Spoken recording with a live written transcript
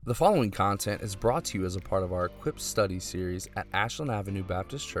The following content is brought to you as a part of our Equip Study series at Ashland Avenue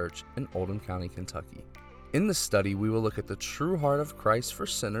Baptist Church in Oldham County, Kentucky. In this study, we will look at the true heart of Christ for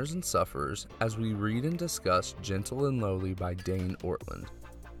sinners and sufferers as we read and discuss Gentle and Lowly by Dane Ortland.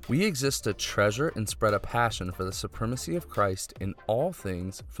 We exist to treasure and spread a passion for the supremacy of Christ in all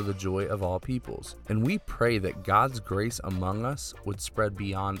things for the joy of all peoples, and we pray that God's grace among us would spread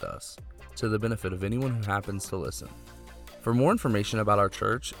beyond us to the benefit of anyone who happens to listen. For more information about our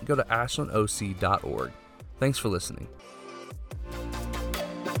church, go to ashlandoc.org. Thanks for listening.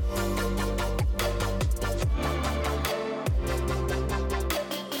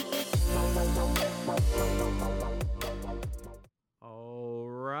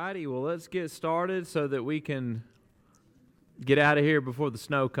 Alrighty, well, let's get started so that we can get out of here before the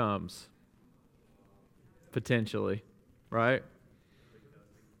snow comes. Potentially, right?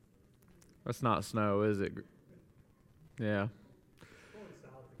 That's not snow, is it? Yeah.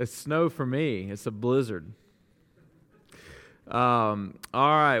 It's snow for me. It's a blizzard. All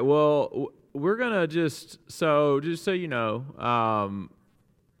right. Well, we're going to just so you know,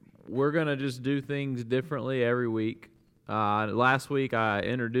 we're going to just do things differently every week. Last week I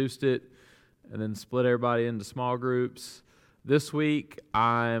introduced it and then split everybody into small groups. This week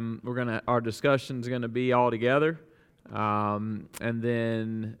our discussion's going to be all together. And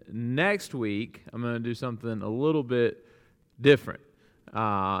then next week, I'm going to do something a little bit different,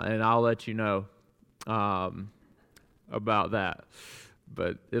 and I'll let you know about that.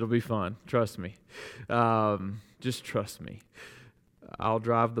 But it'll be fun. Trust me. Just trust me. I'll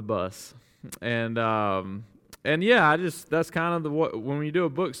drive the bus, and yeah, that's kind of when we do a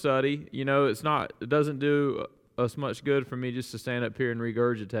book study. You know, it doesn't do us much good for me just to stand up here and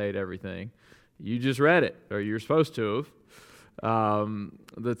regurgitate everything. You just read it, or you're supposed to have.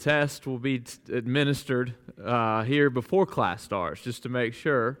 The test will be administered here before class starts, just to make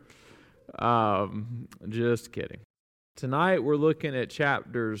sure. Just kidding. Tonight we're looking at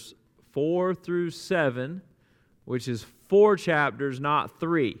chapters 4 through 7, which is 4 chapters, not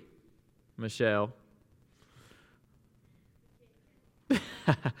 3. Michelle.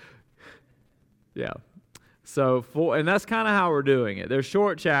 Yeah. So 4, and that's kind of how we're doing it. They're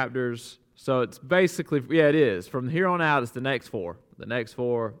short chapters. So it's basically, it is. From here on out, it's the next 4. The next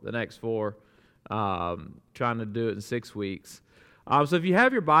 4, the next 4. Trying to do it in 6 weeks. So if you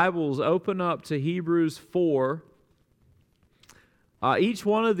have your Bibles, open up to Hebrews 4. Each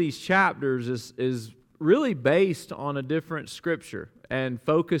one of these chapters is really based on a different scripture and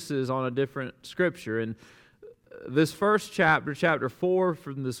focuses on a different scripture. And this first chapter, chapter 4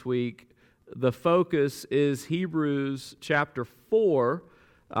 from this week, the focus is Hebrews chapter 4,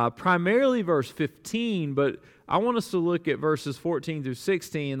 primarily verse 15, but I want us to look at verses 14 through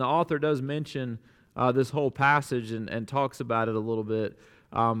 16. The author does mention this whole passage and talks about it a little bit,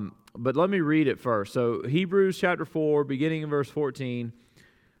 but let me read it first. So Hebrews chapter 4, beginning in verse 14,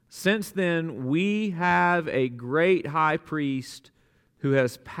 "Since then we have a great high priest who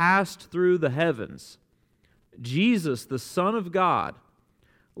has passed through the heavens, Jesus, the Son of God.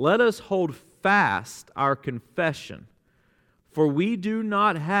 Let us hold fast our confession. For we do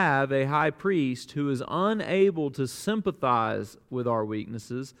not have a high priest who is unable to sympathize with our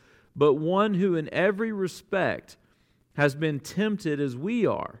weaknesses, but one who in every respect has been tempted as we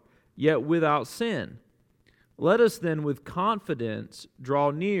are, yet without sin. Let us then with confidence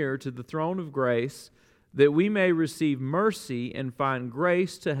draw near to the throne of grace, that we may receive mercy and find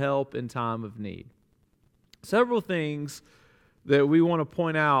grace to help in time of need." Several things that we want to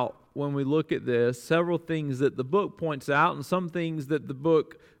point out when we look at this, several things that the book points out, and some things that the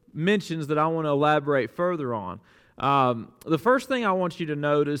book mentions that I want to elaborate further on. The first thing I want you to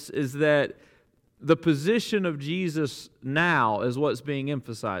notice is that the position of Jesus now is what's being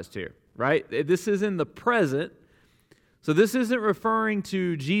emphasized here, right? This is in the present, so this isn't referring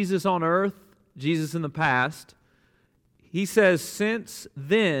to Jesus on earth, Jesus in the past. He says, "Since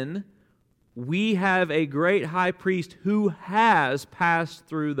then, we have a great high priest who has passed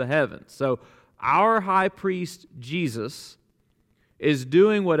through the heavens." So our high priest, Jesus, is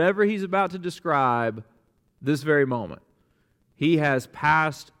doing whatever he's about to describe this very moment. He has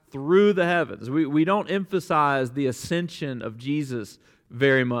passed through the heavens. We don't emphasize the ascension of Jesus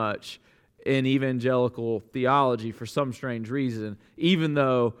very much in evangelical theology for some strange reason, even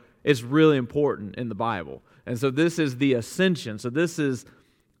though it's really important in the Bible. And so this is the ascension. So this is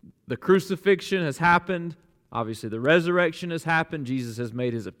the crucifixion has happened. Obviously, the resurrection has happened. Jesus has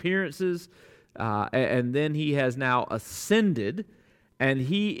made his appearances. And then he has now ascended. And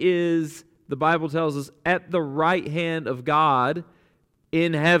he is, the Bible tells us, at the right hand of God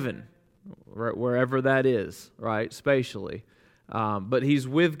in heaven, wherever that is, right, spatially. but he's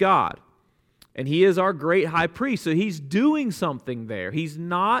with God. And he is our great high priest, so he's doing something there. He's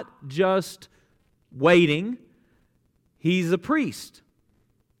not just waiting, he's a priest.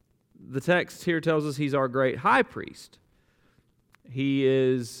 The text here tells us he's our great high priest. He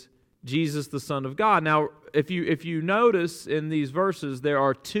is Jesus, the Son of God. Now, if you notice in these verses, there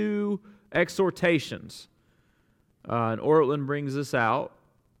are two exhortations. And Ortland brings this out.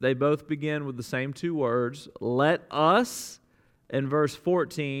 They both begin with the same two words, let us, in verse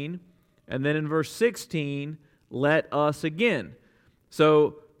 14, and then in verse 16, let us again.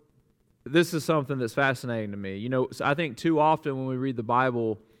 So this is something that's fascinating to me. You know, I think too often when we read the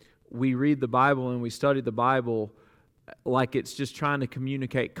Bible and we study the Bible like it's just trying to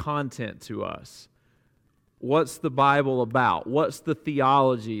communicate content to us. What's the Bible about? What's the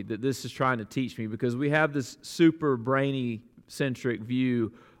theology that this is trying to teach me? Because we have this super brainy-centric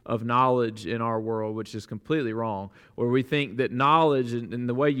view of knowledge in our world, which is completely wrong, where we think that knowledge and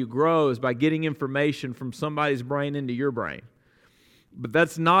the way you grow is by getting information from somebody's brain into your brain. But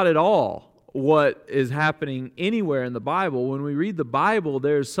that's not at all what is happening anywhere in the Bible. When we read the Bible,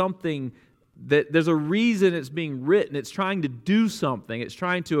 there's a reason it's being written. It's trying to do something. It's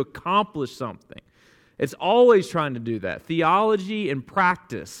trying to accomplish something. It's always trying to do that. Theology and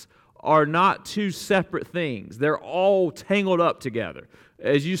practice are not two separate things. They're all tangled up together.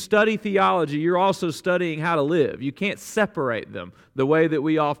 As you study theology, you're also studying how to live. You can't separate them the way that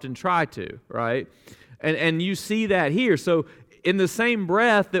we often try to, right? And you see that here. So in the same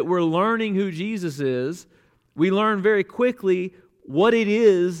breath that we're learning who Jesus is, we learn very quickly what it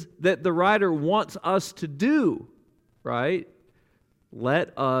is that the writer wants us to do, right?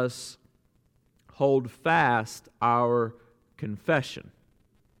 Let us hold fast our confession.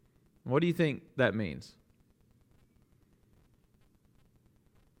 What do you think that means?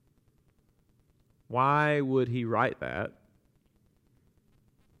 Why would he write that?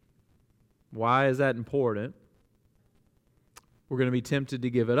 Why is that important? We're going to be tempted to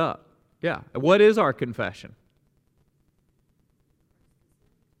give it up. Yeah. What is our confession?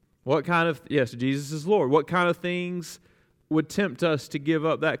 Yes, Jesus is Lord. What kind of things would tempt us to give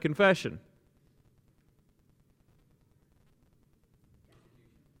up that confession?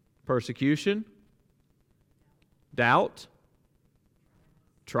 Persecution, doubt,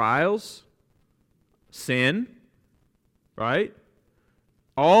 trials, sin, right?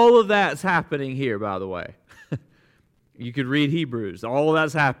 All of that's happening here, by the way. You could read Hebrews. All of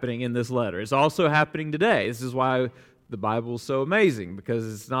that's happening in this letter. It's also happening today. This is why the Bible is so amazing,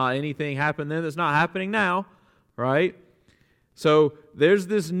 because it's not anything happened then that's not happening now, right? So there's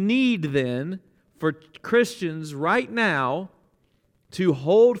this need then for Christians right now to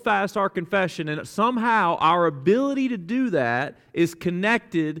hold fast our confession, and somehow our ability to do that is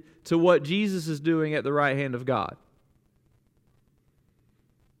connected to what Jesus is doing at the right hand of God.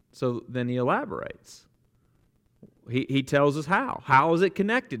 So then he elaborates. He tells us how. How is it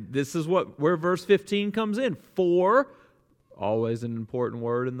connected? This is where verse 15 comes in. For, always an important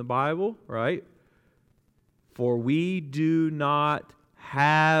word in the Bible, right? For we do not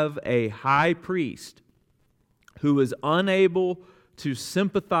have a high priest who is unable to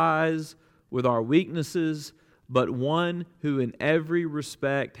sympathize with our weaknesses, but one who in every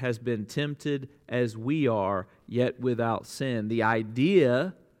respect has been tempted as we are, yet without sin. The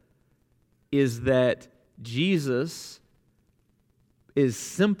idea is that Jesus is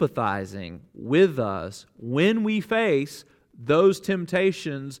sympathizing with us when we face those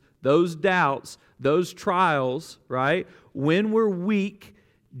temptations, those doubts, those trials, right? When we're weak,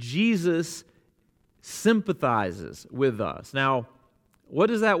 Jesus sympathizes with us. Now, what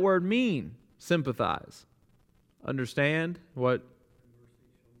does that word mean, sympathize? Understand what?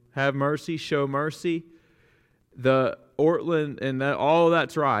 Have mercy, show mercy. The Ortland, and all of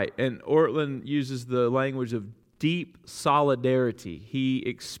that's right. And Ortland uses the language of deep solidarity. He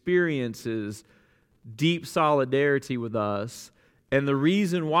experiences deep solidarity with us. And the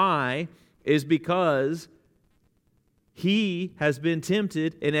reason why is because he has been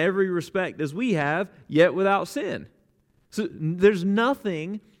tempted in every respect as we have, yet without sin. So there's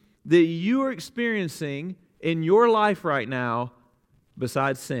nothing that you are experiencing in your life right now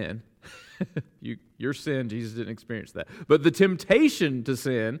besides sin. Your sin, Jesus didn't experience that. But the temptation to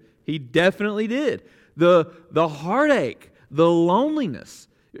sin, he definitely did. The heartache, the loneliness.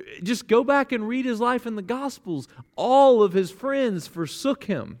 Just go back and read his life in the Gospels. All of his friends forsook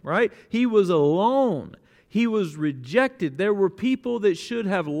him, right? He was alone. He was rejected. There were people that should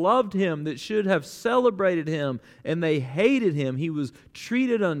have loved him, that should have celebrated him, and they hated him. He was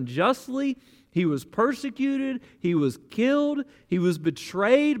treated unjustly. He was persecuted. He was killed. He was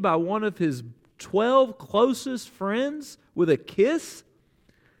betrayed by one of his 12 closest friends with a kiss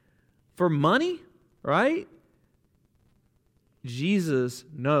for money, right? Jesus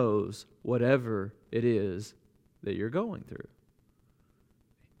knows whatever it is that you're going through.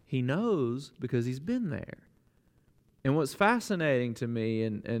 He knows because he's been there. And what's fascinating to me,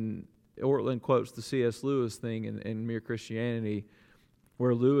 and Ortland quotes the C.S. Lewis thing in Mere Christianity,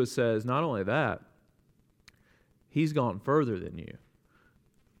 where Lewis says, not only that, he's gone further than you,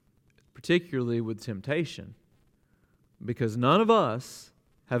 particularly with temptation, because none of us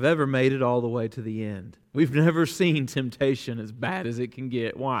have ever made it all the way to the end. We've never seen temptation as bad as it can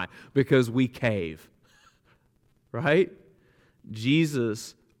get. Why? Because we cave, right?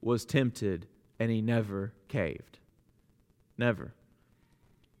 Jesus was tempted and he never caved. Never.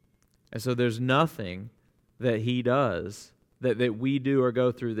 And so there's nothing that he does, that we do or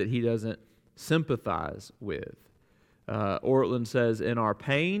go through, that he doesn't sympathize with. Ortland says, in our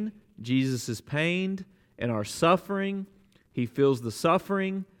pain, Jesus is pained. In our suffering, he feels the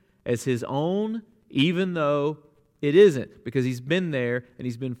suffering as his own, even though it isn't, because he's been there and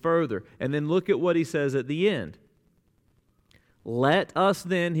he's been further. And then look at what he says at the end. Let us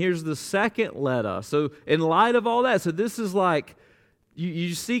then, here's the second let us. So in light of all that, so this is like,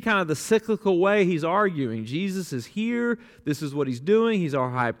 you see kind of the cyclical way he's arguing. Jesus is here. This is what he's doing. He's our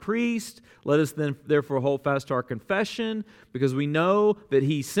high priest. Let us then therefore hold fast to our confession, because we know that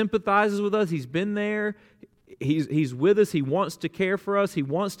he sympathizes with us. He's been there. He's with us. He wants to care for us. He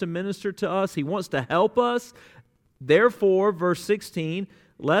wants to minister to us. He wants to help us. Therefore, verse 16,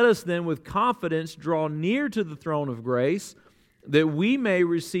 let us then with confidence draw near to the throne of grace, that we may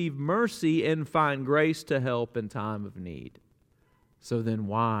receive mercy and find grace to help in time of need. So then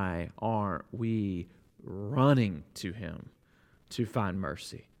why aren't we running to him to find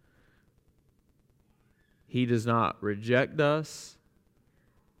mercy? He does not reject us.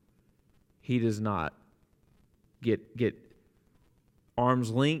 He does not get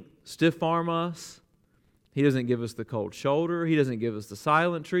arm's length, stiff arm us. He doesn't give us the cold shoulder. He doesn't give us the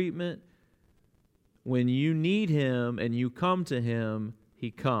silent treatment. When you need him and you come to him,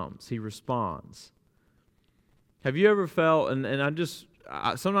 he comes. He responds. Have you ever felt,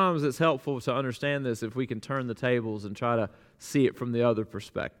 sometimes it's helpful to understand this if we can turn the tables and try to see it from the other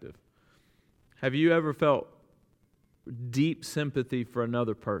perspective. Have you ever felt deep sympathy for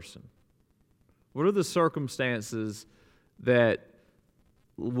another person? What are the circumstances that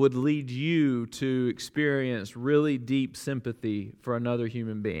would lead you to experience really deep sympathy for another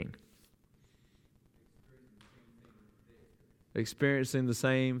human being? Experiencing the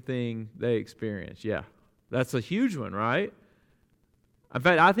same thing they experience. Yeah, that's a huge one, right? In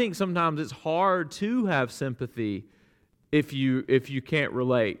fact, I think sometimes it's hard to have sympathy if you can't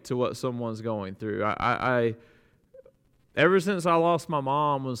relate to what someone's going through. I ever since I lost my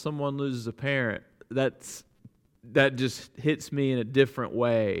mom, when someone loses a parent, that just hits me in a different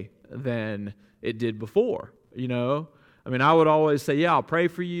way than it did before, you know? I mean, I would always say, yeah, I'll pray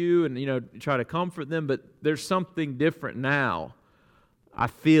for you and, try to comfort them, but there's something different now. I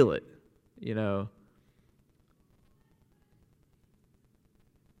feel it,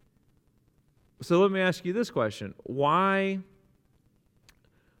 So let me ask you this question. Why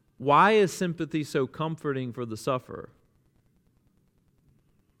is sympathy so comforting for the sufferer?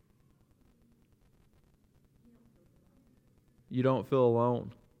 You don't feel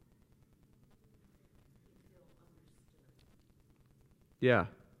alone. Yeah.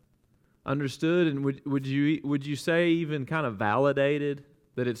 Understood, and would you say even kind of validated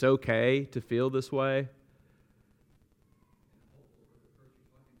that it's okay to feel this way?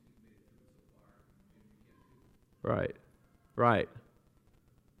 Right.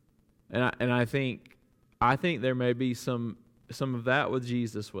 And I think there may be some of that with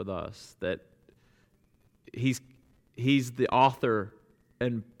Jesus with us, that he's the author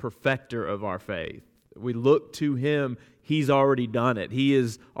and perfecter of our faith. We look to him. He's already done it. He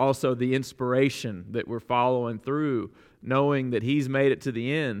is also the inspiration that we're following through, knowing that he's made it to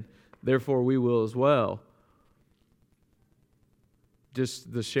the end. Therefore, we will as well.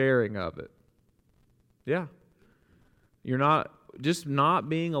 Just the sharing of it. Yeah. You're not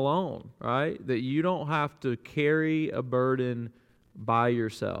being alone, right? That you don't have to carry a burden by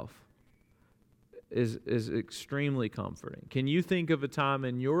yourself is extremely comforting. Can you think of a time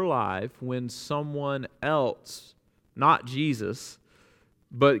in your life when someone else, not Jesus,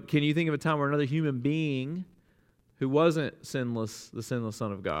 but can you think of a time where another human being who wasn't sinless, the sinless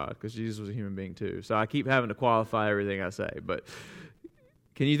Son of God, because Jesus was a human being too. So I keep having to qualify everything I say, but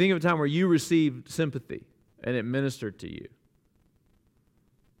can you think of a time where you received sympathy and it ministered to you?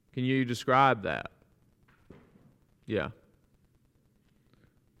 Can you describe that? Yeah.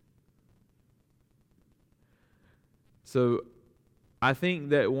 So I think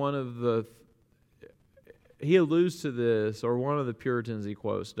that he alludes to this, or one of the Puritans he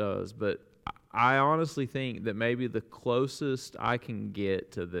quotes does, but I honestly think that maybe the closest I can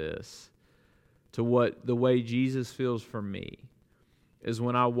get to this, to what the way Jesus feels for me, is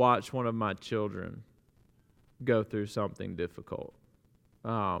when I watch one of my children go through something difficult.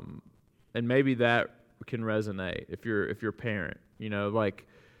 And maybe that can resonate if you're a parent, like,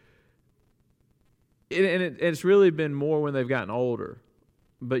 it's really been more when they've gotten older.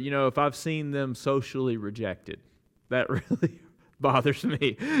 But, if I've seen them socially rejected, that really bothers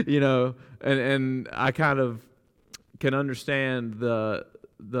me, and I kind of can understand the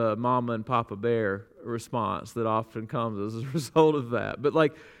mama and papa bear response that often comes as a result of that. But,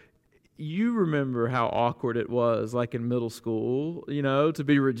 like, you remember how awkward it was, like in middle school, to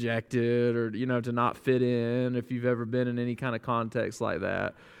be rejected or, to not fit in, if you've ever been in any kind of context like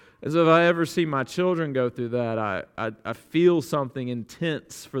that. And so if I ever see my children go through that, I feel something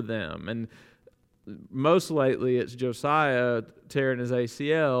intense for them. And most lately, it's Josiah tearing his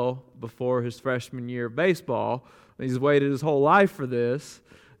ACL before his freshman year of baseball. He's waited his whole life for this.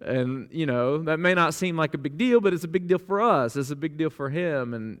 And, that may not seem like a big deal, but it's a big deal for us. It's a big deal for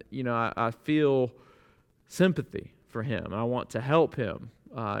him. And, I feel sympathy for him. And I want to help him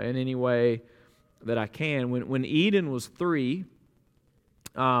in any way that I can. When Eden was 3,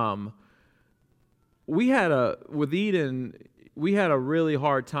 we had a really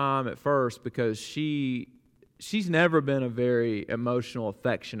hard time at first because she's never been a very emotional,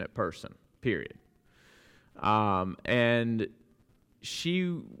 affectionate person, period. And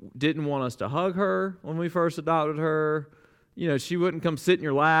she didn't want us to hug her when we first adopted her. She wouldn't come sit in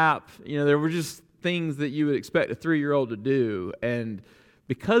your lap. There were just things that you would expect a 3-year-old to do. And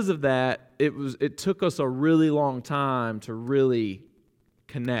because of that, it took us a really long time to really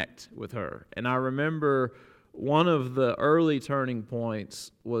connect with her. And I remember one of the early turning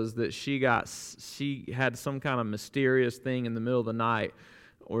points was that she had some kind of mysterious thing in the middle of the night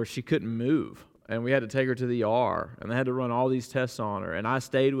where she couldn't move. And we had to take her to the ER, and they had to run all these tests on her. And I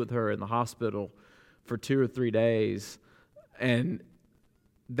stayed with her in the hospital for 2 or 3 days, and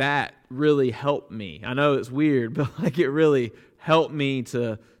that really helped me. I know it's weird, but it really helped me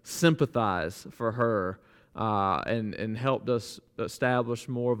to sympathize for her, and helped us establish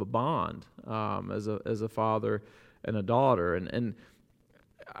more of a bond as a father and a daughter. And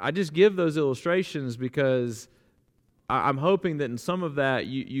I just give those illustrations because I'm hoping that in some of that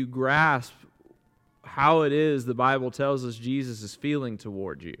you grasp how it is the Bible tells us Jesus is feeling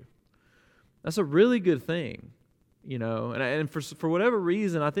toward you. That's a really good thing, and for whatever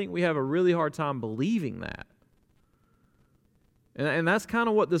reason, I think we have a really hard time believing that. And that's kind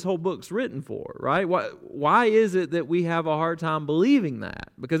of what this whole book's written for, right? Why is it that we have a hard time believing that?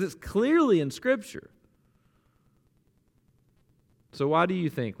 Because it's clearly in Scripture. So why do you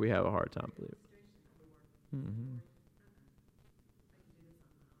think we have a hard time believing it? Mm-hmm.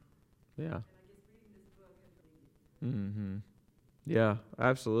 Yeah. Mm-hmm. Yeah,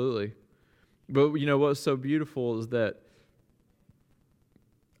 absolutely. But what's so beautiful is that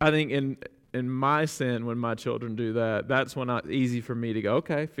I think in my sin, when my children do that, that's when it's easy for me to go,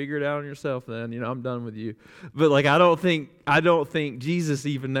 okay, figure it out on yourself then, I'm done with you. But I don't think Jesus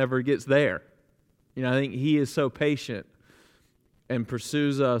even never gets there. I think he is so patient and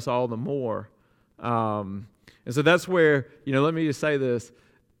pursues us all the more. And so that's where, let me just say this.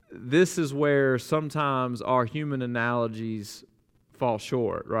 This is where sometimes our human analogies fall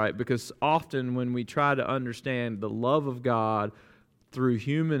short, right? Because often when we try to understand the love of God through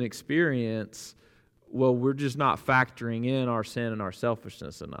human experience, we're just not factoring in our sin and our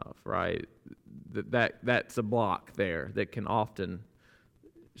selfishness enough, right? That's a block there that can often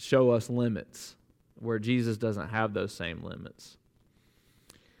show us limits where Jesus doesn't have those same limits.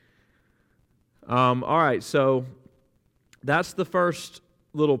 All right, so that's the first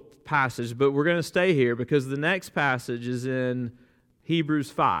little passage, but we're going to stay here because the next passage is in Hebrews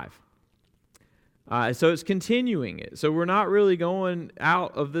 5. So it's continuing it. So we're not really going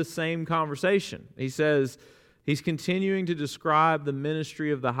out of this same conversation. He says he's continuing to describe the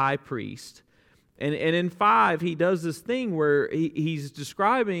ministry of the high priest. And in 5, he does this thing where he's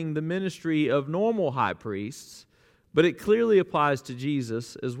describing the ministry of normal high priests, but it clearly applies to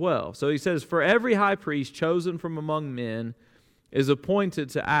Jesus as well. So he says, "For every high priest chosen from among men is appointed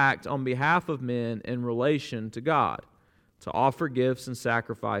to act on behalf of men in relation to God, to offer gifts and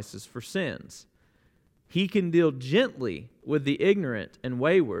sacrifices for sins. He can deal gently with the ignorant and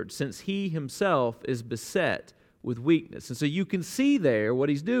wayward, since he himself is beset with weakness." And so you can see there what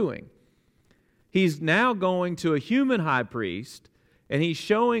he's doing. He's now going to a human high priest, and he's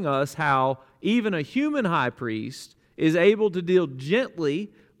showing us how even a human high priest is able to deal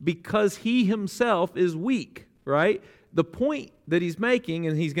gently because he himself is weak, right? The point that he's making,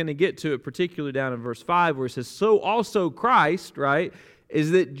 and he's going to get to it particularly down in verse 5 where it says, so also Christ, right, is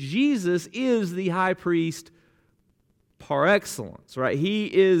that Jesus is the high priest par excellence, right? He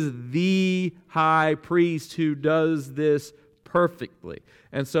is the high priest who does this perfectly.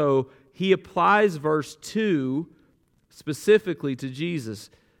 And so he applies verse 2 specifically to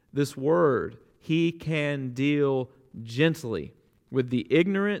Jesus, this word, he can deal gently with the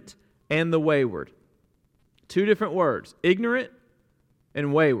ignorant and the wayward. Two different words, ignorant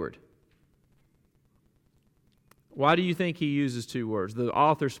and wayward. Why do you think he uses two words? The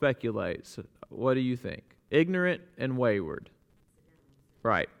author speculates. What do you think? Ignorant and wayward.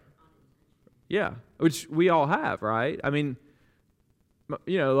 Right. Yeah, which we all have, right? I mean,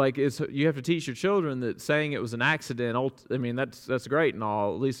 you know, like you have to teach your children that saying it was an accident, I mean, that's great and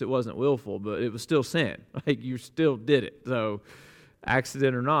all. At least it wasn't willful, but it was still sin. Like you still did it. So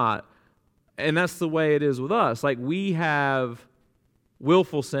accident or not. And that's the way it is with us. Like we have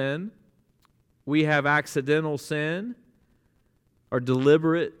willful sin. We have accidental sin or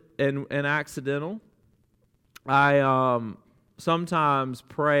deliberate and accidental. I sometimes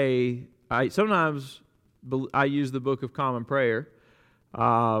pray. I use the Book of Common Prayer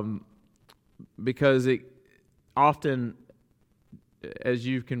because it often, as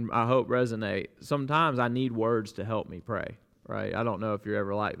you can, I hope, resonate, sometimes I need words to help me pray, right? I don't know if you're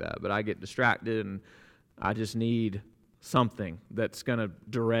ever like that, but I get distracted and I just need something that's going to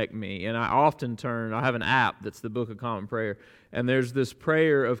direct me. And I often I have an app that's the Book of Common Prayer, and there's this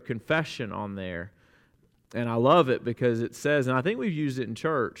prayer of confession on there. And I love it because it says, and I think we've used it in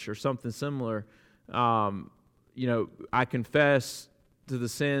church or something similar, you know, I confess to the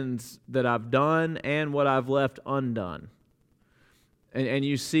sins that I've done and what I've left undone. And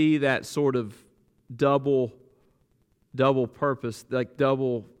you see that sort of double purpose, like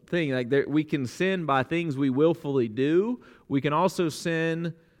double thing. Like we can sin by things we willfully do. We can also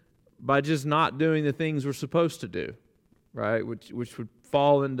sin by just not doing the things we're supposed to do, right? Which would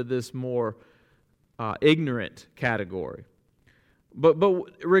fall into this more ignorant category. But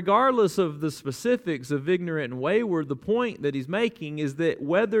regardless of the specifics of ignorant and wayward, the point that he's making is that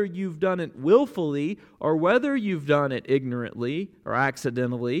whether you've done it willfully or whether you've done it ignorantly or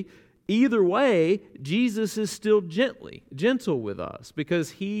accidentally, either way, Jesus is still gentle with us because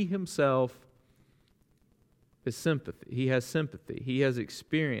he himself is sympathy. He has sympathy. He has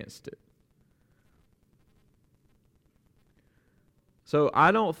experienced it. So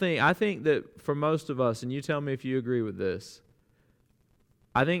I think that for most of us, and you tell me if you agree with this,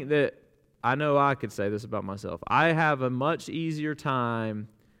 I think that, I know I could say this about myself, I have a much easier time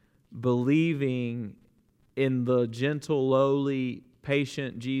believing in the gentle, lowly,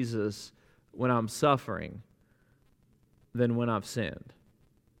 patient Jesus when I'm suffering than when I've sinned.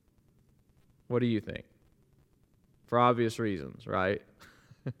 What do you think? For obvious reasons, right?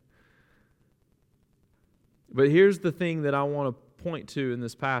 But here's the thing that I want to point to in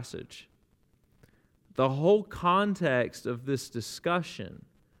this passage. The whole context of this discussion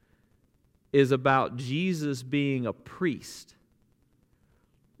is about Jesus being a priest.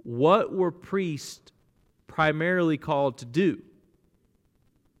 What were priests primarily called to do?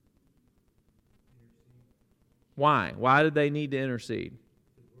 Why? Why did they need to intercede?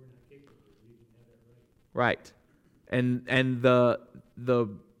 Right. And the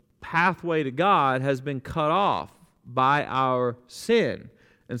pathway to God has been cut off by our sin.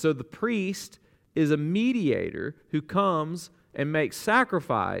 And so the priest is a mediator who comes and makes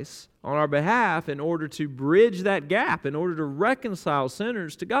sacrifice on our behalf in order to bridge that gap, in order to reconcile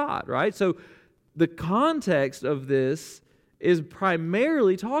sinners to God, right? So the context of this is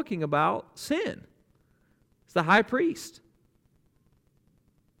primarily talking about sin. It's the high priest.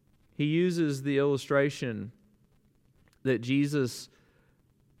 He uses the illustration that Jesus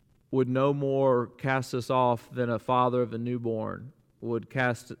would no more cast us off than a father of a newborn would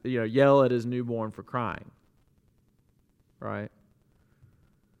yell at his newborn for crying. Right?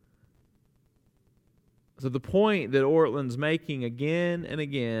 So the point that Ortland's making again and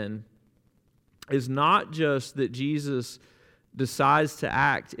again is not just that Jesus decides to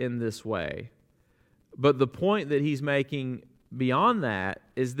act in this way, but the point that he's making beyond that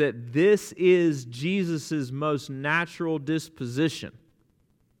is that this is Jesus' most natural disposition.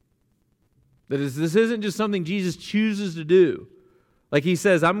 This isn't just something Jesus chooses to do. Like he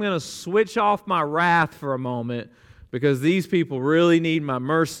says, I'm going to switch off my wrath for a moment because these people really need my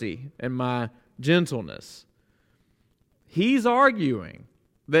mercy and my gentleness. He's arguing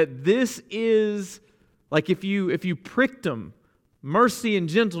that this is like if you pricked them, mercy and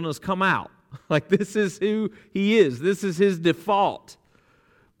gentleness come out. Like, this is who he is. This is his default.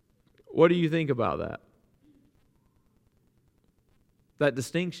 What do you think about that? That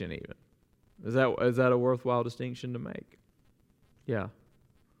distinction even. Is that a worthwhile distinction to make? Yeah.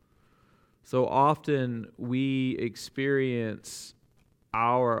 So often we experience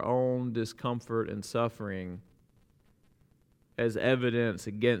our own discomfort and suffering as evidence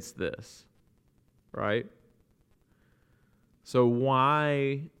against this, right? So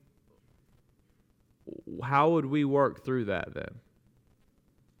how would we work through that then?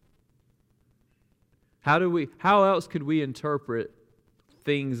 How else could we interpret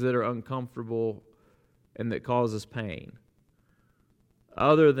things that are uncomfortable and that cause us pain,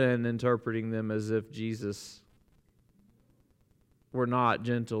 other than interpreting them as if Jesus were not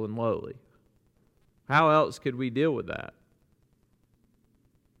gentle and lowly? How else could we deal with that?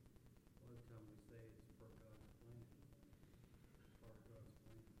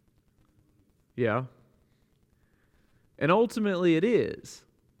 Yeah. And ultimately it is.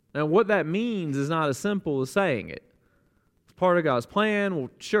 And what that means is not as simple as saying it. It's part of God's plan. Well,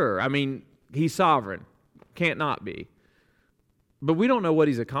 sure. I mean, he's sovereign. Can't not be. But we don't know what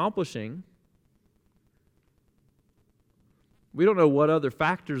he's accomplishing. We don't know what other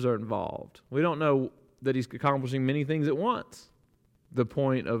factors are involved. We don't know that he's accomplishing many things at once. The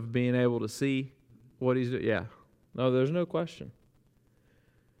point of being able to see what he's doing. Yeah. No, there's no question.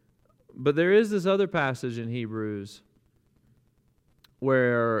 But there is this other passage in Hebrews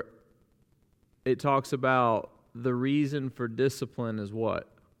where it talks about the reason for discipline is what?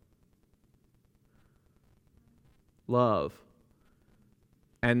 Love.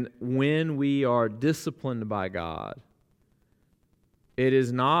 And when we are disciplined by God, it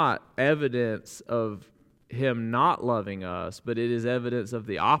is not evidence of him not loving us, but it is evidence of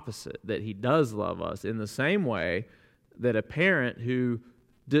the opposite, that he does love us, in the same way that a parent who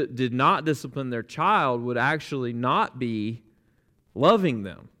did not discipline their child would actually not be loving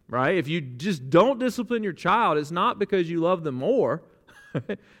them, right? If you just don't discipline your child, it's not because you love them more.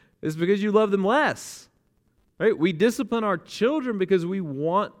 It's because you love them less, right? We discipline our children because we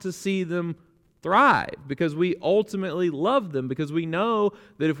want to see them thrive, because we ultimately love them, because we know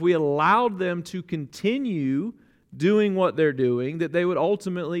that if we allowed them to continue doing what they're doing, that they would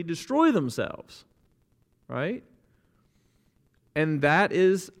ultimately destroy themselves, right? And that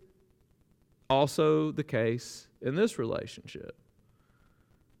is also the case in this relationship.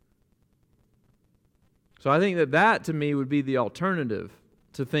 So I think that to me would be the alternative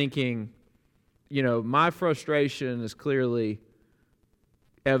to thinking, my frustration is clearly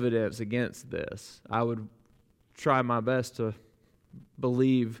evidence against this. I would try my best to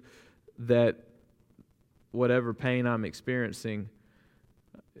believe that whatever pain I'm experiencing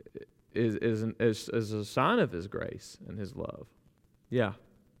is a sign of his grace and his love. Yeah.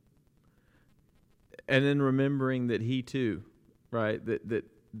 And then remembering that he too, right, that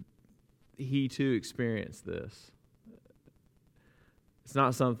he too experienced this. It's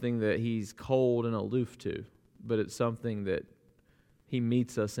not something that he's cold and aloof to, but it's something that he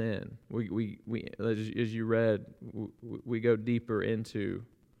meets us in. We as you read, we go deeper into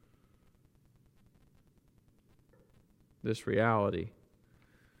this reality.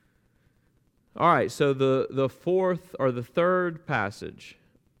 All right, so the fourth or the third passage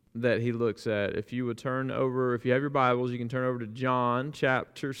that he looks at, if you would turn over, if you have your Bibles, you can turn over to John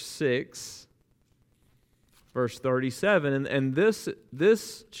chapter 6, verse 37. And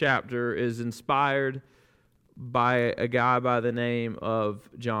this chapter is inspired by a guy by the name of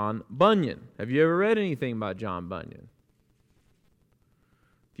John Bunyan. Have you ever read anything by John Bunyan?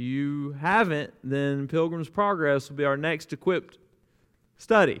 If you haven't, then Pilgrim's Progress will be our next equipped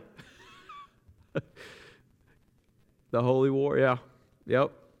study. The Holy War, yeah.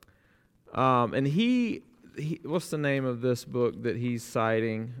 Yep. And he, what's the name of this book that he's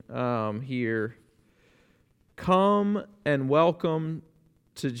citing here? Come and Welcome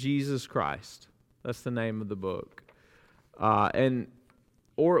to Jesus Christ. That's the name of the book. And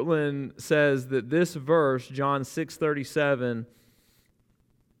Ortlund says that this verse, John 6:37,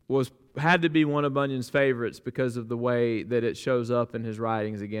 had to be one of Bunyan's favorites because of the way that it shows up in his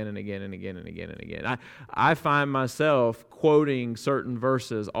writings again and again and again and again and again. I find myself quoting certain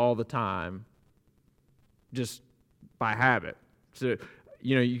verses all the time just by habit. So,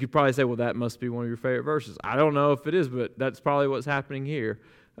 you could probably say, well, that must be one of your favorite verses. I don't know if it is, but that's probably what's happening here.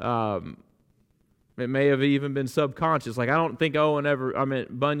 It may have even been subconscious. Like, I don't think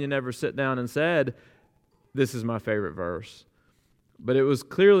Bunyan ever sat down and said, this is my favorite verse. But it was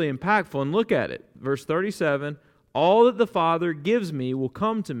clearly impactful. And look at it. Verse 37, all that the Father gives me will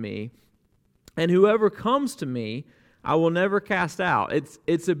come to me, and whoever comes to me, I will never cast out.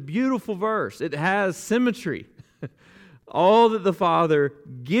 It's a beautiful verse. It has symmetry. All that the Father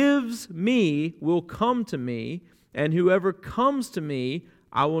gives me will come to me, and whoever comes to me,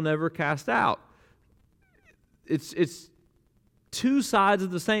 I will never cast out. It's two sides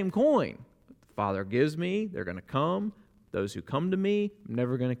of the same coin. The Father gives me, they're going to come. Those who come to me, I'm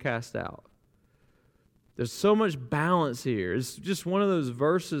never going to cast out. There's so much balance here. It's just one of those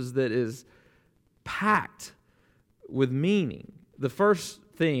verses that is packed with meaning. The first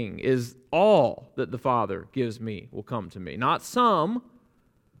thing is all that the Father gives me will come to me. Not some,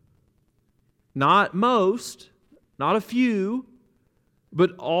 not most, not a few,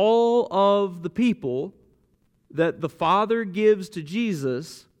 but all of the people that the Father gives to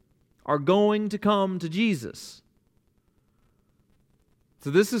Jesus are going to come to Jesus. So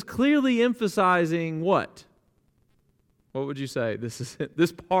this is clearly emphasizing what? What would you say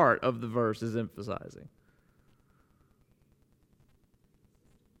this part of the verse is emphasizing?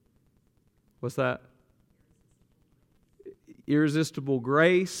 What's that? Irresistible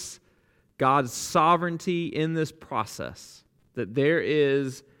grace, God's sovereignty in this process. That there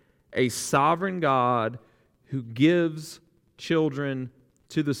is a sovereign God who gives children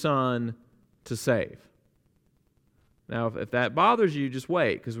to the Son to save. Now, if that bothers you, just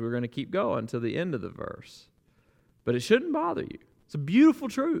wait, because we're going to keep going to the end of the verse. But it shouldn't bother you. It's a beautiful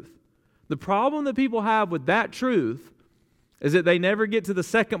truth. The problem that people have with that truth is that they never get to the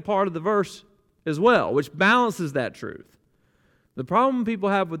second part of the verse as well, which balances that truth. The problem people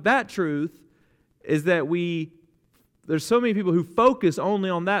have with that truth is that there's so many people who focus only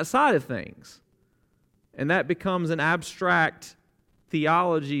on that side of things. And that becomes an abstract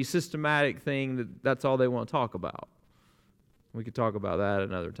theology, systematic thing that's all they want to talk about. We could talk about that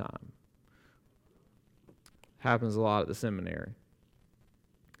another time. Happens a lot at the seminary.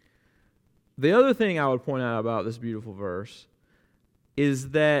 The other thing I would point out about this beautiful verse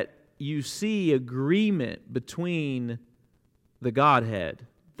is that you see agreement between the Godhead,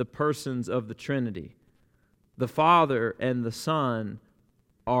 the persons of the Trinity. The Father and the Son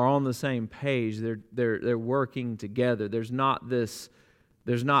are on the same page. They're working together. There's not this.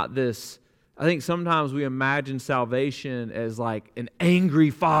 I think sometimes we imagine salvation as like an angry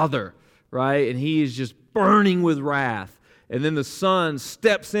father, right? And he is just burning with wrath. And then the Son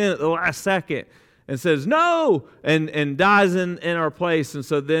steps in at the last second and says, no, and dies in our place. And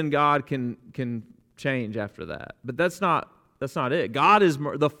so then God can change after that. But that's not it.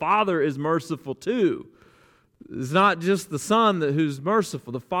 The Father is merciful too. It's not just the Son who's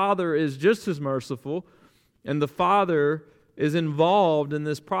merciful. The Father is just as merciful, and the Father is involved in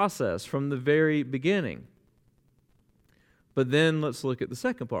this process from the very beginning. But then let's look at the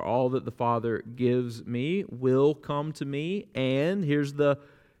second part. All that the Father gives me will come to me, and here's the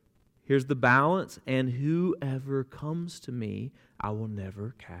balance, and whoever comes to me, I will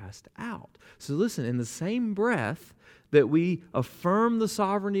never cast out. So listen, in the same breath that we affirm the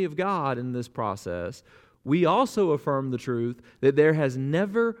sovereignty of God in this process, we also affirm the truth that there has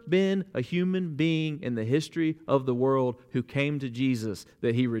never been a human being in the history of the world who came to Jesus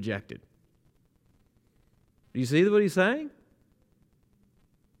that he rejected. Do you see what he's saying?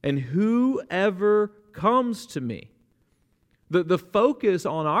 And whoever comes to me. The focus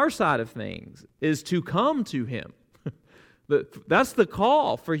on our side of things is to come to him. That's the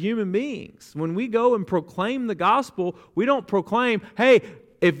call for human beings. When we go and proclaim the gospel, we don't proclaim, hey,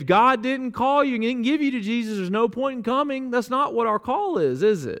 if God didn't call you and didn't give you to Jesus, there's no point in coming. That's not what our call is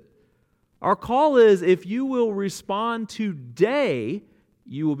it? Our call is, if you will respond today,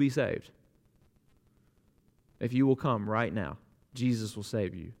 you will be saved. If you will come right now, Jesus will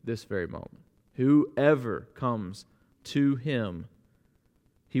save you this very moment. Whoever comes to him,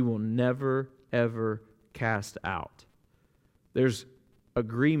 he will never, ever cast out. There's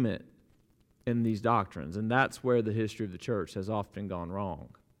agreement in these doctrines, and that's where the history of the church has often gone wrong.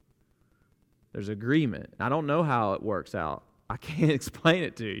 There's agreement. I don't know how it works out. I can't explain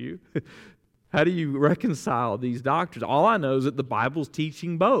it to you. How do you reconcile these doctrines? All I know is that the Bible's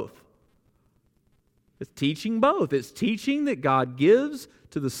teaching both. It's teaching both. It's teaching that God gives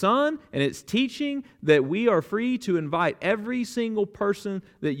to the Son, and it's teaching that we are free to invite every single person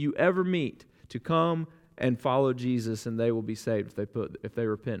that you ever meet to come and follow Jesus, and they will be saved if they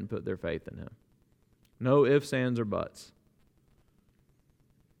repent and put their faith in him. No ifs, ands, or buts.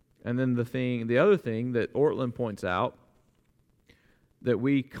 And then the other thing that Ortland points out, that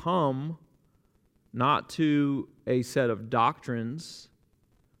we come not to a set of doctrines,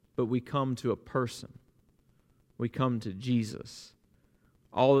 but we come to a person. We come to Jesus.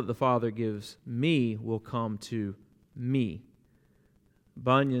 All that the Father gives me will come to me.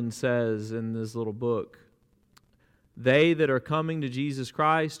 Bunyan says in this little book they that are coming to Jesus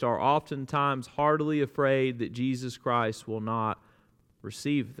Christ are oftentimes heartily afraid that Jesus Christ will not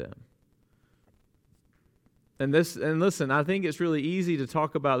receive them. And listen, I think it's really easy to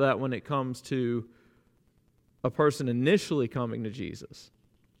talk about that when it comes to a person initially coming to Jesus.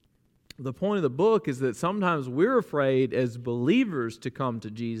 The point of the book is that sometimes we're afraid as believers to come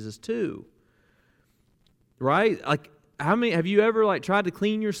to Jesus too. Right? Like, how many have you ever tried to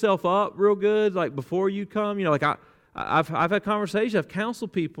clean yourself up real good before you come? I've had conversations, I've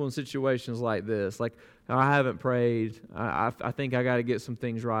counseled people in situations like this. I haven't prayed. I think I got to get some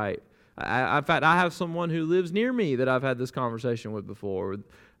things right. In fact, I have someone who lives near me that I've had this conversation with before.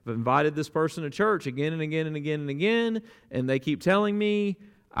 I've invited this person to church again and again and again and again, and they keep telling me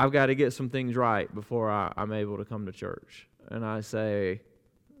I've got to get some things right before I'm able to come to church. And I say,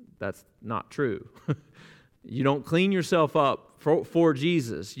 that's not true. You don't clean yourself up for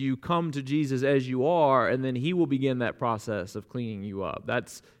Jesus. You come to Jesus as you are, and then He will begin that process of cleaning you up.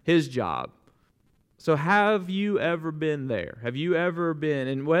 That's His job. So have you ever been there? Have you ever been,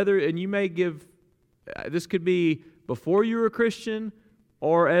 and you may give, this could be before you were a Christian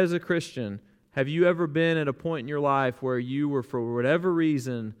or as a Christian, have you ever been at a point in your life where you were, for whatever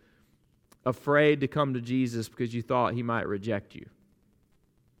reason, afraid to come to Jesus because you thought He might reject you?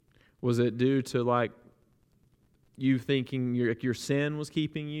 Was it due to you thinking your sin was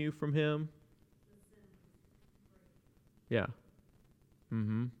keeping you from Him? Yeah.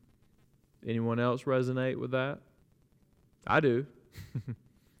 Mm-hmm. Anyone else resonate with that? I do.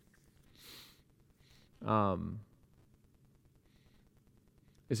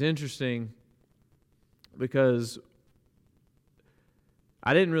 It's interesting because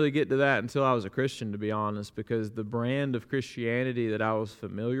I didn't really get to that until I was a Christian, to be honest, because the brand of Christianity that I was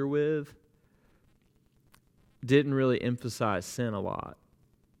familiar with didn't really emphasize sin a lot.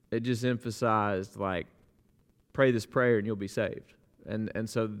 It just emphasized, pray this prayer and you'll be saved. And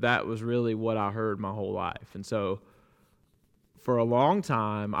so that was really what I heard my whole life. And so for a long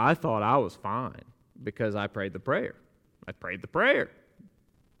time, I thought I was fine because I prayed the prayer. I prayed the prayer.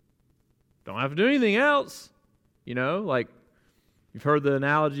 Don't have to do anything else. You've heard the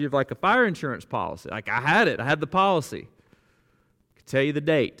analogy of a fire insurance policy. I had it. I had the policy. I could tell you the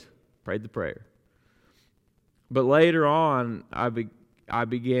date. Prayed the prayer. But later on, I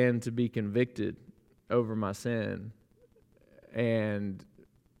began to be convicted over my sin. And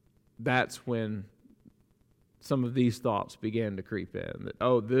that's when some of these thoughts began to creep in.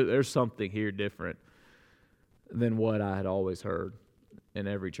 That, there's something here different than what I had always heard in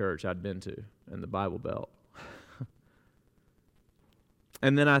every church I'd been to in the Bible Belt.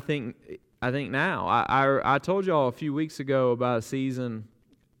 And then I think now, I told y'all a few weeks ago about a season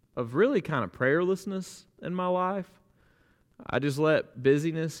of really kind of prayerlessness in my life. I just let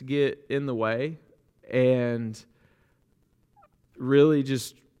busyness get in the way and really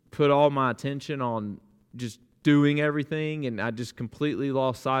just put all my attention on just doing everything, and I just completely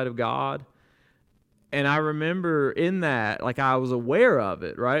lost sight of God. And I remember in that, I was aware of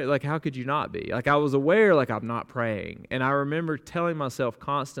it, right? How could you not be? I was aware, I'm not praying. And I remember telling myself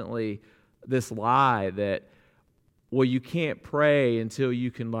constantly this lie that, well, you can't pray until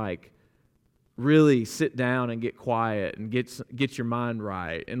you can, really sit down and get quiet and get your mind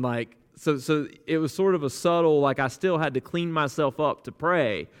right. And, So it was sort of a subtle, I still had to clean myself up to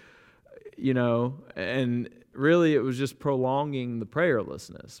pray, and really it was just prolonging the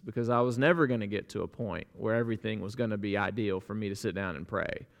prayerlessness because I was never going to get to a point where everything was going to be ideal for me to sit down and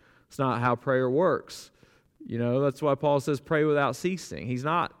pray. It's not how prayer works. That's why Paul says pray without ceasing. He's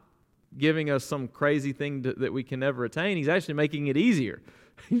not giving us some crazy thing that we can never attain. He's actually making it easier.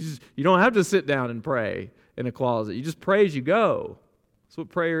 You don't have to sit down and pray in a closet. You just pray as you go. That's what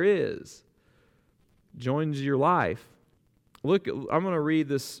prayer is. Joins your life. Look, I'm going to read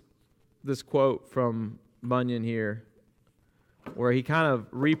this quote from Bunyan here, where he kind of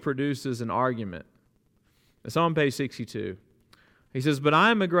reproduces an argument. It's on page 62. He says, "But I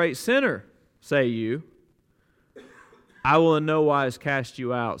am a great sinner, say you. I will in no wise cast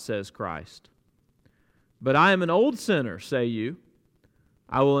you out, says Christ. But I am an old sinner, say you.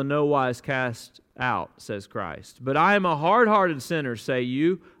 I will in no wise cast out, says Christ. But I am a hard-hearted sinner, say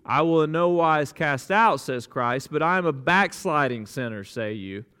you. I will in no wise cast out, says Christ. But I am a backsliding sinner, say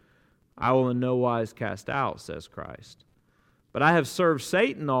you. I will in no wise cast out, says Christ. But I have served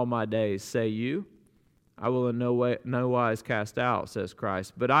Satan all my days, say you. I will in no wise cast out, says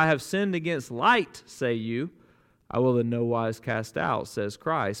Christ. But I have sinned against light, say you. I will in no wise cast out, says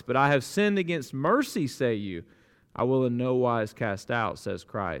Christ. But I have sinned against mercy, say you. I will in no wise cast out, says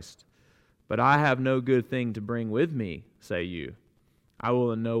Christ. But I have no good thing to bring with me, say you. I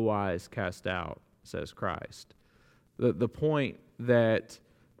will in no wise cast out, says Christ. The point that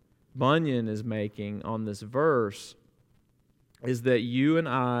Bunyan is making on this verse is that you and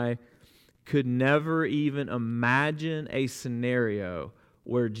I could never even imagine a scenario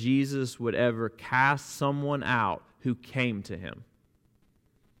where Jesus would ever cast someone out who came to him.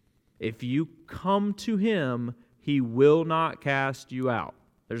 If you come to him, he will not cast you out.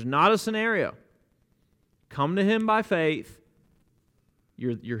 There's not a scenario. Come to him by faith,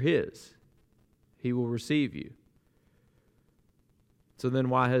 you're his. He will receive you. So then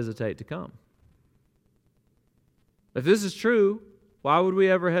why hesitate to come? If this is true, why would we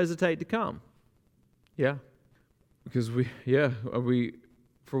ever hesitate to come? Yeah. Because we,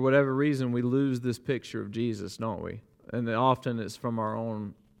 for whatever reason, we lose this picture of Jesus, don't we? And often it's from our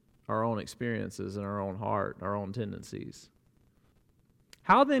own experiences and our own heart, our own tendencies.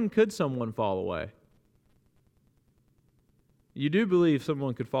 How then could someone fall away? You do believe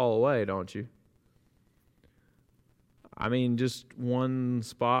someone could fall away, don't you? I mean, just one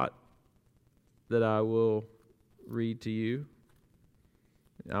spot that I will read to you.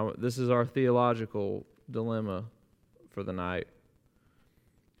 Now, this is our theological dilemma for the night.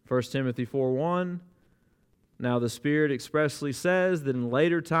 1 Timothy 4:1. Now the Spirit expressly says that in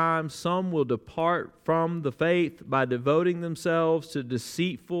later times some will depart from the faith by devoting themselves to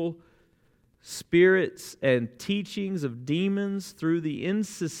deceitful spirits and teachings of demons through the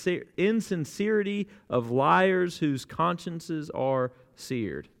insincerity of liars whose consciences are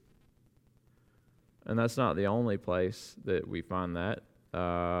seared. And that's not the only place that we find that.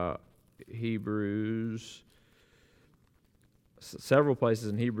 Hebrews, several places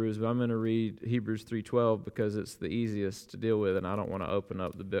in Hebrews, but I'm going to read Hebrews 3:12 because it's the easiest to deal with, and I don't want to open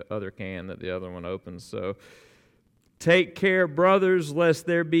up the other can that the other one opens. So, take care, brothers, lest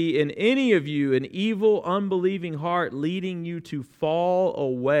there be in any of you an evil, unbelieving heart leading you to fall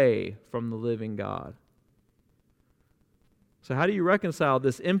away from the living God. So how do you reconcile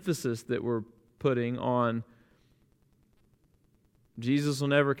this emphasis that we're putting on Jesus will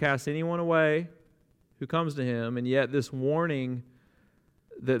never cast anyone away who comes to him, and yet this warning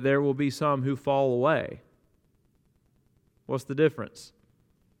that there will be some who fall away? What's the difference?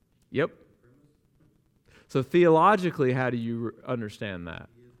 Yep. So theologically, how do you understand that?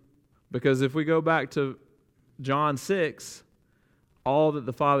 Because if we go back to John 6, all that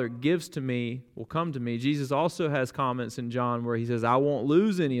the Father gives to me will come to me. Jesus also has comments in John where he says, I won't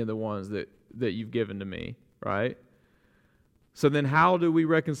lose any of the ones that you've given to me, right? So then how do we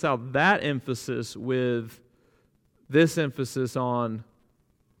reconcile that emphasis with this emphasis on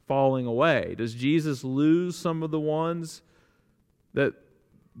falling away? Does Jesus lose some of the ones that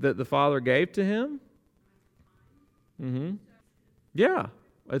the Father gave to him? Mm-hmm. Yeah.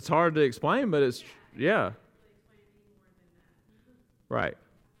 It's hard to explain, but it's, yeah. Right.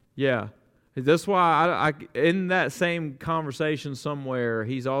 Yeah. That's why I in that same conversation somewhere,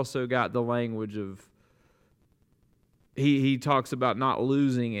 he's also got the language of, he talks about not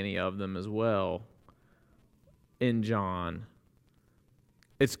losing any of them as well in John.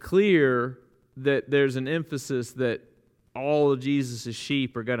 It's clear that there's an emphasis that all of Jesus'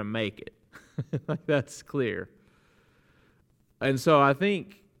 sheep are going to make it. Like, that's clear. And so I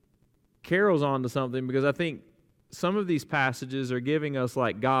think Carol's on to something, because I think some of these passages are giving us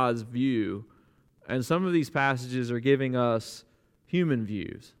like God's view, and some of these passages are giving us human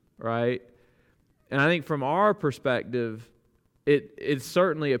views, right? And I think from our perspective, it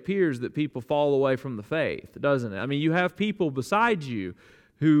certainly appears that people fall away from the faith, doesn't it? I mean, you have people beside you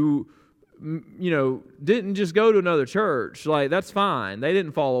who, didn't just go to another church. Like, that's fine. They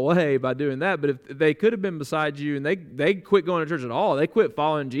didn't fall away by doing that. But if they could have been beside you and they quit going to church at all, they quit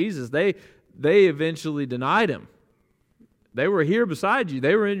following Jesus, they eventually denied him. They were here beside you.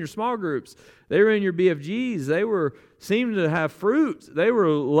 They were in your small groups. They were in your BFGs. They seemed to have fruit. They were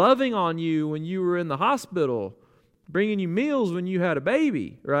loving on you when you were in the hospital, bringing you meals when you had a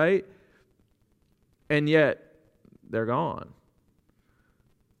baby, right? And yet, they're gone.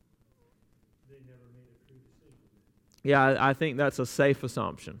 They never made a true decision. Yeah, I think that's a safe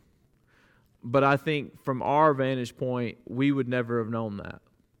assumption. But I think from our vantage point, we would never have known that,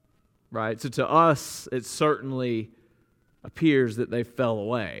 right? So to us, it certainly appears that they fell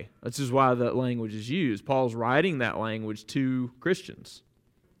away. That's just why that language is used. Paul's writing that language to Christians.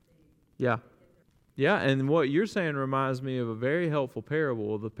 Yeah. Yeah, and what you're saying reminds me of a very helpful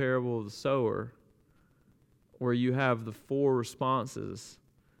parable, the parable of the sower, where you have the 4 responses.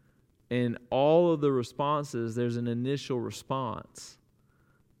 In all of the responses, there's an initial response.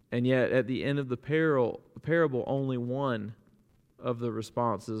 And yet, at the end of the parable, only one of the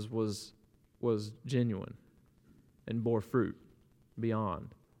responses was genuine and bore fruit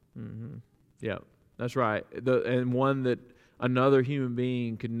beyond. Mm-hmm. Yeah, That's right. And one that another human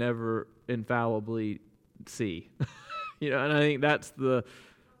being could never infallibly see. And I think that's the...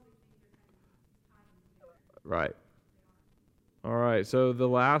 Right. All right, so the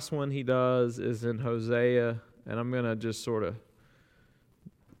last one he does is in Hosea, and I'm going to just sort of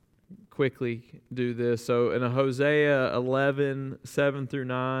quickly do this. So in Hosea 11, 7 through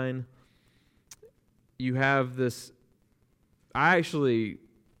 9, you have this... I actually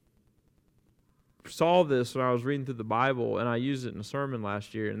saw this when I was reading through the Bible, and I used it in a sermon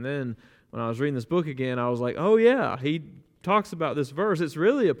last year. And then when I was reading this book again, I was like, oh yeah, he talks about this verse. It's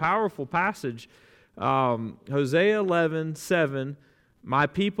really a powerful passage. Hosea 11, 7, my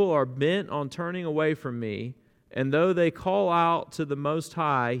people are bent on turning away from me, and though they call out to the Most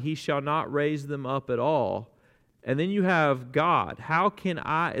High, he shall not raise them up at all. And then you have God.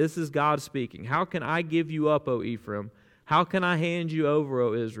 This is God speaking, how can I give you up, O Ephraim? How can I hand you over,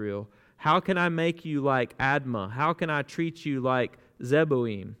 O Israel? How can I make you like Admah? How can I treat you like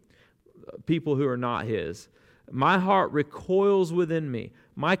Zeboim? People who are not his. My heart recoils within me.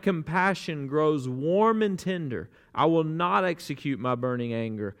 My compassion grows warm and tender. I will not execute my burning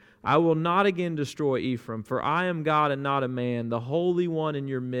anger. I will not again destroy Ephraim, for I am God and not a man, the Holy One in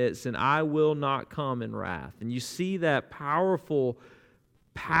your midst, and I will not come in wrath. And you see that powerful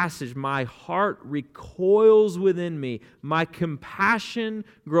passage. My heart recoils within me. My compassion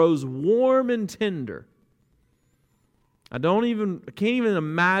grows warm and tender. I can't even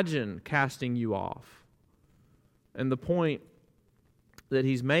imagine casting you off. And the point that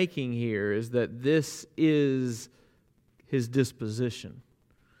he's making here is that this is his disposition.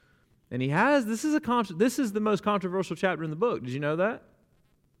 And this is the most controversial chapter in the book. Did you know that?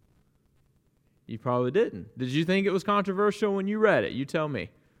 You probably didn't. Did you think it was controversial when you read it? You tell me.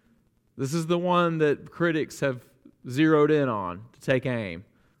 This is the one that critics have zeroed in on to take aim.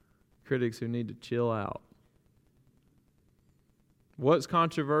 Critics who need to chill out. What's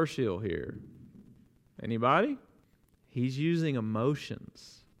controversial here? Anybody? He's using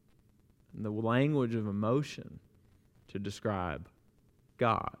emotions and the language of emotion to describe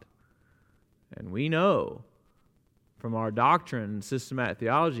God. And we know from our doctrine in systematic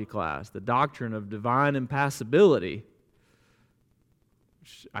theology class, the doctrine of divine impassibility,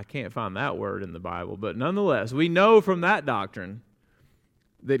 which I can't find that word in the Bible, but nonetheless, we know from that doctrine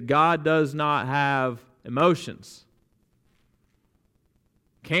that God does not have emotions.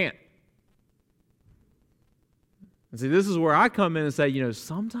 Can't. And see, this is where I come in and say,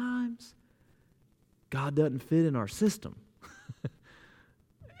 sometimes God doesn't fit in our system.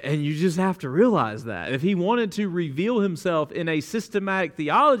 And you just have to realize that. If he wanted to reveal himself in a systematic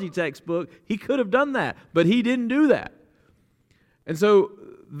theology textbook, he could have done that, but he didn't do that. And so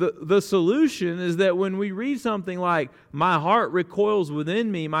the solution is that when we read something like, my heart recoils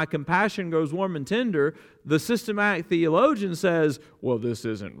within me, my compassion grows warm and tender, the systematic theologian says, well, this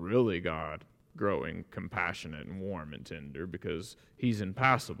isn't really God growing compassionate and warm and tender because he's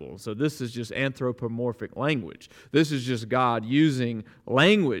impassible. So this is just anthropomorphic language. This is just God using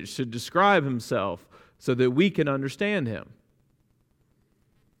language to describe himself so that we can understand him.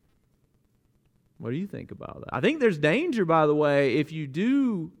 What do you think about that? I think there's danger, by the way, if you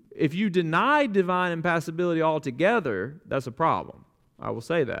deny divine impassibility altogether, that's a problem. I will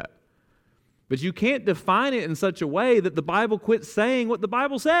say that. But you can't define it in such a way that the Bible quits saying what the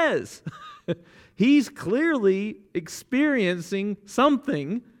Bible says. He's clearly experiencing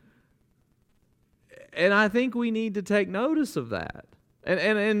something, and I think we need to take notice of that.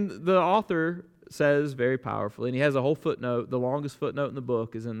 And the author says very powerfully, and he has a whole footnote, the longest footnote in the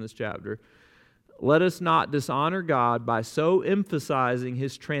book is in this chapter, let us not dishonor God by so emphasizing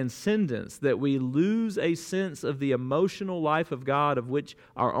his transcendence that we lose a sense of the emotional life of God, of which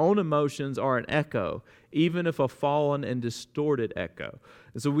our own emotions are an echo, even if a fallen and distorted echo.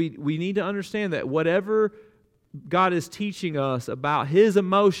 And so we need to understand that whatever God is teaching us about his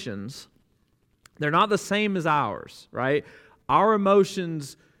emotions, they're not the same as ours, right? Our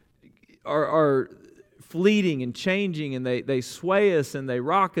emotions are fleeting and changing, and they sway us and they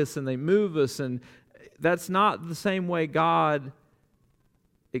rock us and they move us, and that's not the same way God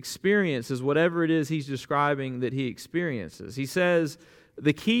experiences whatever it is he's describing that he experiences. He says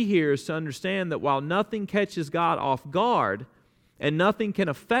the key here is to understand that while nothing catches God off guard and nothing can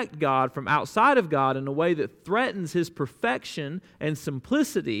affect God from outside of God in a way that threatens his perfection and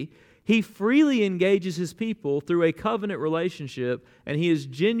simplicity, he freely engages his people through a covenant relationship, and he is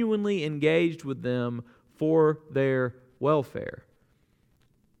genuinely engaged with them for their welfare.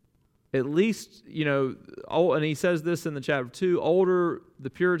 At least, and he says this in the chapter 2, the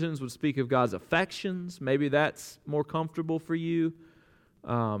Puritans would speak of God's affections. Maybe that's more comfortable for you.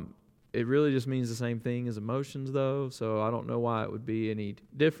 It really just means the same thing as emotions, though, so I don't know why it would be any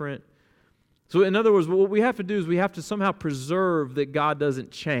different. So in other words, what we have to do is we have to somehow preserve that God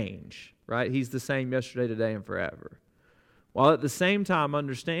doesn't change, right? He's the same yesterday, today, and forever. While at the same time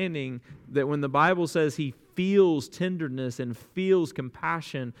understanding that when the Bible says He feels tenderness and feels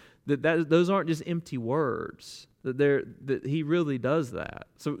compassion, that those aren't just empty words, that He really does that.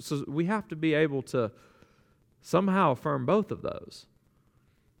 So we have to be able to somehow affirm both of those.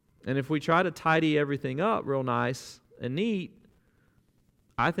 And if we try to tidy everything up real nice and neat,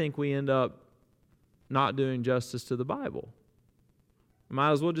 I think we end up not doing justice to the Bible.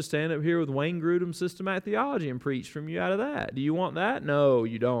 Might as well just stand up here with Wayne Grudem's systematic theology and preach from you out of that. Do you want that? No,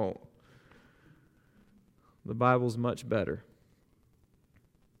 you don't. The Bible's much better.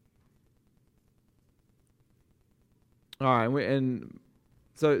 All right, and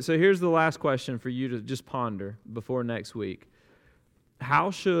so here's the last question for you to just ponder before next week. How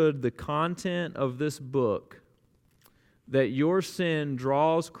should the content of this book, that your sin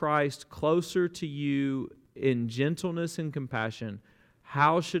draws Christ closer to you in gentleness and compassion,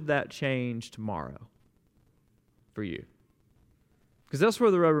 how should that change tomorrow for you? Because that's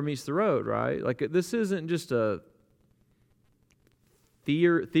where the rubber meets the road, right? Like, this isn't just a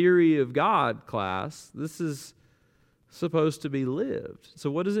theory of God class. This is supposed to be lived.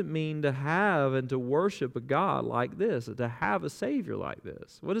 So what does it mean to have and to worship a God like this, to have a Savior like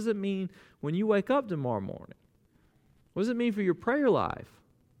this? What does it mean when you wake up tomorrow morning? What does it mean for your prayer life?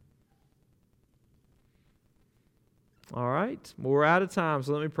 All right. Well, we're out of time,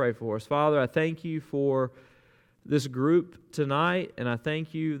 so let me pray for us. Father, I thank you for this group tonight, and I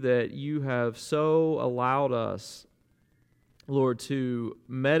thank you that you have so allowed us, Lord, to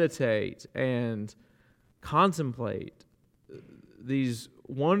meditate and contemplate these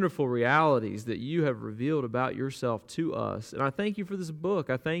wonderful realities that you have revealed about yourself to us. And I thank you for this book.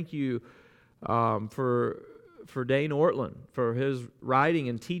 I thank you for Dane Ortland, for his writing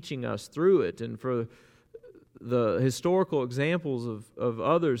and teaching us through it, and for the historical examples of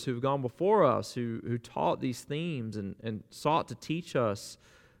others who've gone before us who taught these themes and sought to teach us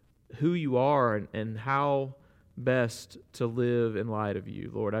who you are and how best to live in light of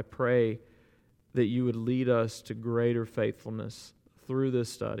you. Lord, I pray that you would lead us to greater faithfulness through this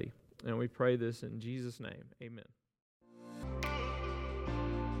study. And we pray this in Jesus' name. Amen.